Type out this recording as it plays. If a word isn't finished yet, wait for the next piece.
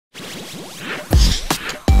Hello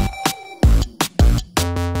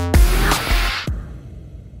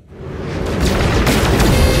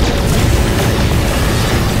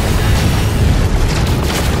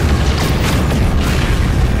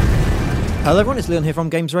everyone, it's Leon here from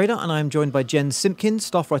Games Radar, and I am joined by Jen Simpkins,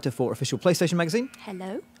 staff writer for Official PlayStation Magazine.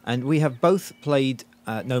 Hello. And we have both played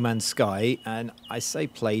No Man's Sky, and I say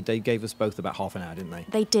played, they gave us both about half an hour, didn't they?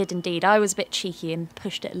 They did indeed. I was a bit cheeky and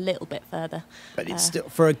pushed it a little bit further. But it's still,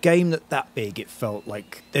 for a game that big, it felt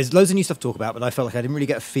like, there's loads of new stuff to talk about, but I felt like I didn't really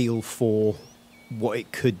get a feel for what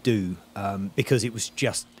it could do, because it was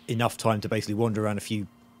just enough time to basically wander around a few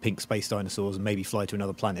pink space dinosaurs and maybe fly to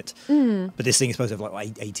another planet. But this thing is supposed to have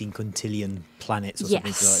like 18 quintillion planets or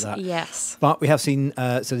something like that. Yes. But we have seen,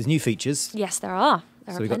 so there's new features. Yes, there are.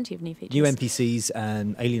 There So are we've got plenty of new features. New NPCs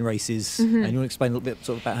and alien races. And you want to explain a little bit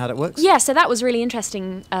sort of about how that works? Yeah, so that was really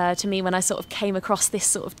interesting to me when I sort of came across this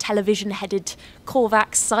sort of television-headed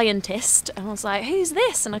Korvax scientist, and I was like, who's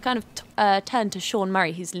this? And I kind of turned to Sean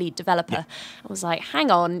Murray, who's lead developer. I was like, hang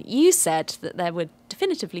on, you said that there would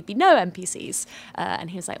definitively be no NPCs. And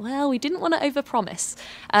he was like, well, we didn't want to overpromise.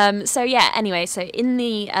 So yeah, anyway, so in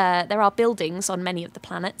the there are buildings on many of the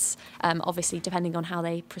planets, obviously depending on how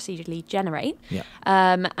they procedurally generate. Yeah.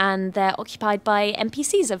 And they're occupied by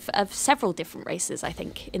NPCs of several different races, I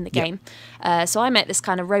think, in the game. So I met this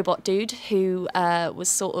kind of robot dude who was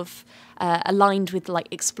sort of aligned with like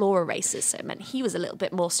explorer races, so it meant he was a little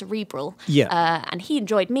bit more cerebral. And he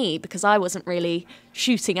enjoyed me because I wasn't really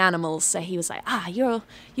shooting animals, so he was like,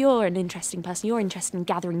 you're an interesting person, you're interested in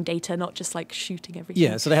gathering data, not just like shooting everything.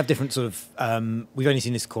 Yeah, so they have different sort of, we've only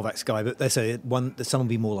seen this Korvax guy, but they say some will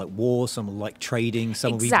be more like war, some will like trading,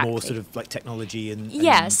 some will be more sort of like technology and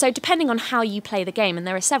yeah, so depending on how you play the game, and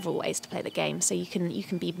there are several ways to play the game, so you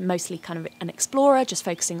can be mostly kind of an explorer, just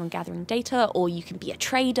focusing on gathering data, or you can be a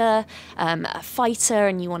trader, a fighter,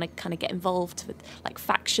 and you want to kind of get involved with like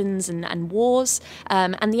factions and wars,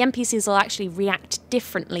 and the NPCs will actually react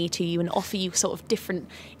differently to you and offer you sort of different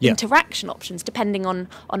interaction options depending on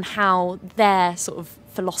how their sort of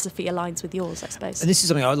philosophy aligns with yours, I suppose. And this is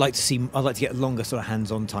something I'd like to see. I'd like to get a longer sort of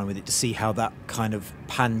hands-on time with it to see how that kind of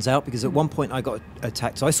pans out, because at one point I got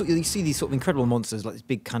attacked. So you see these sort of incredible monsters, like this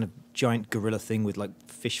big kind of giant gorilla thing with like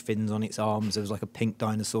fish fins on its arms. There was like a pink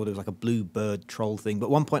dinosaur. There was like a blue bird troll thing. But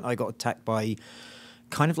at one point I got attacked by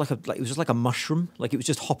kind of like it was just like a mushroom, like it was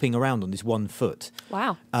just hopping around on this one foot.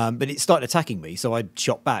 Wow. But it started attacking me, so I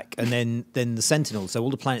shot back, and then the sentinels. So all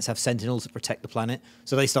the planets have sentinels to protect the planet,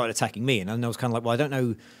 so they started attacking me, and I was kind of like, well, I don't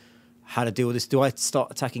know how to deal with this. Do I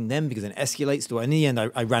start attacking them because then it escalates? In the end,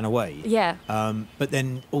 I ran away. Yeah. But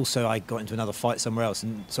then also I got into another fight somewhere else,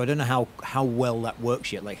 and so I don't know how well that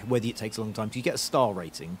works yet. Like whether it takes a long time. Do you get a star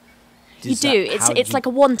rating? You do. It's like a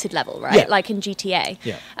wanted level, right? Yeah. Like in GTA.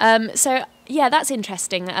 Yeah. So yeah, that's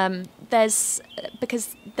interesting.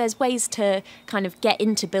 Because there's ways to kind of get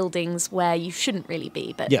into buildings where you shouldn't really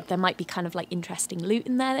be, but there might be kind of like interesting loot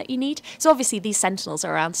in there that you need. So obviously these sentinels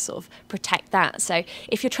are around to sort of protect that. So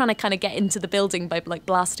if you're trying to kind of get into the building by like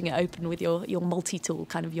blasting it open with your multi-tool,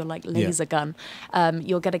 kind of your like laser gun,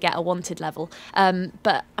 you're going to get a wanted level.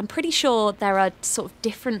 But I'm pretty sure there are sort of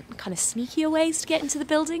different kind of sneakier ways to get into the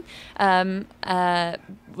building,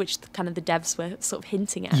 which kind of the devs were sort of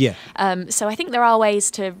hinting at. Yeah. So I think there are ways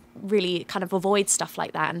to really kind of avoid stuff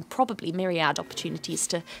like that, and probably myriad opportunities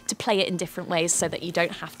to play it in different ways so that you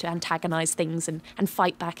don't have to antagonise things and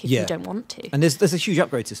fight back if you don't want to. And there's a huge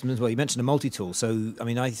upgrade system as well. You mentioned a multi-tool. So, I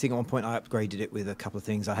mean, I think at one point I upgraded it with a couple of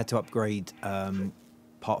things. I had to upgrade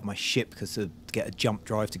part of my ship because to get a jump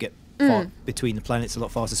drive to get far between the planets a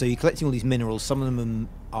lot faster. So you're collecting all these minerals. Some of them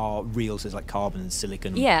are real, so it's like carbon and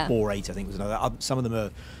silicon. Borate, I think was another. Some of them are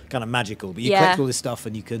kind of magical, but you collect all this stuff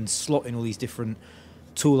and you can slot in all these different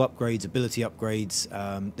tool upgrades, ability upgrades.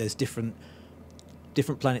 There's different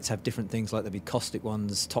planets have different things, like there'll be caustic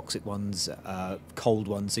ones, toxic ones, cold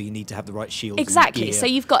ones, so you need to have the right shield. Exactly. So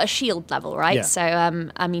you've got a shield level, right? Yeah. So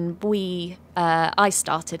I mean, I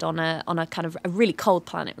started on a kind of a really cold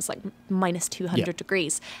planet. It was like minus 200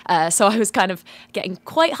 degrees. So I was kind of getting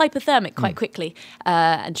quite hypothermic quite quickly.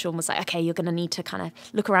 And Sean was like, okay, you're going to need to kind of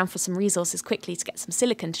look around for some resources quickly to get some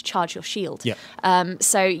silicon to charge your shield. Yeah.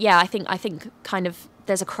 So yeah, I think kind of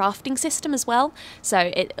there's a crafting system as well,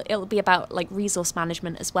 so it'll be about like resource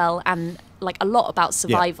management as well, and like a lot about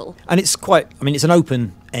survival. And it's quite, I mean, it's an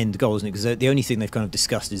open end goal, isn't it? Because the only thing they've kind of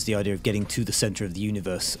discussed is the idea of getting to the center of the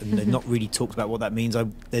universe, and they've not really talked about what that means.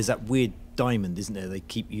 There's that weird diamond, isn't there? They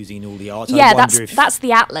keep using all the art. Yeah, that's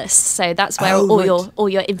the atlas. So that's where right. all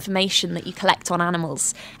your information that you collect on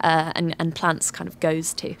animals and plants kind of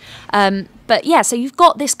goes to. But yeah, so you've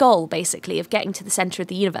got this goal basically of getting to the centre of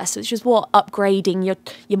the universe, which is what upgrading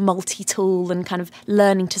your multi-tool and kind of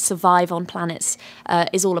learning to survive on planets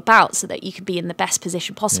is all about, so that you can be in the best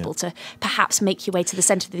position possible to perhaps make your way to the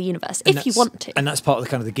centre of the universe if you want to. And that's part of the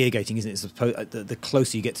kind of the gear gating, isn't it? The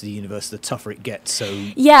closer you get to the universe, the tougher it gets. So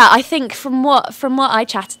yeah, I think from what I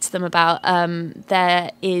chatted to them about,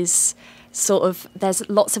 there's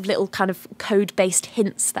lots of little kind of code-based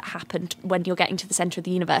hints that happened when you're getting to the centre of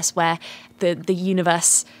the universe, where the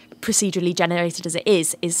universe, procedurally generated as it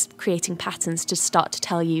is creating patterns to start to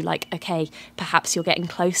tell you, like, okay, perhaps you're getting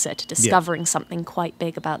closer to discovering something quite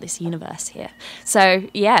big about this universe here. So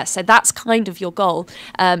yeah, so that's kind of your goal.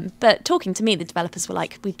 But talking to me, the developers were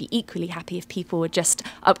like, we'd be equally happy if people were just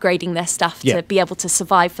upgrading their stuff to be able to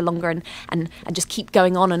survive for longer and just keep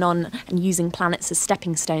going on and using planets as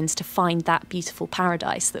stepping stones to find that beautiful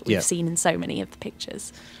paradise that we've seen in so many of the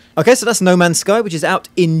pictures. Okay, so that's No Man's Sky, which is out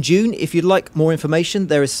in June. If you'd like more information,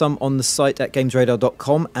 there is some on the site at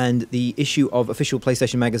gamesradar.com, and the issue of Official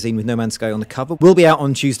PlayStation Magazine with No Man's Sky on the cover will be out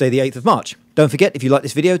on Tuesday, the 8th of March. Don't forget, if you like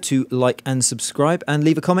this video, to like and subscribe, and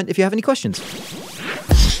leave a comment if you have any questions.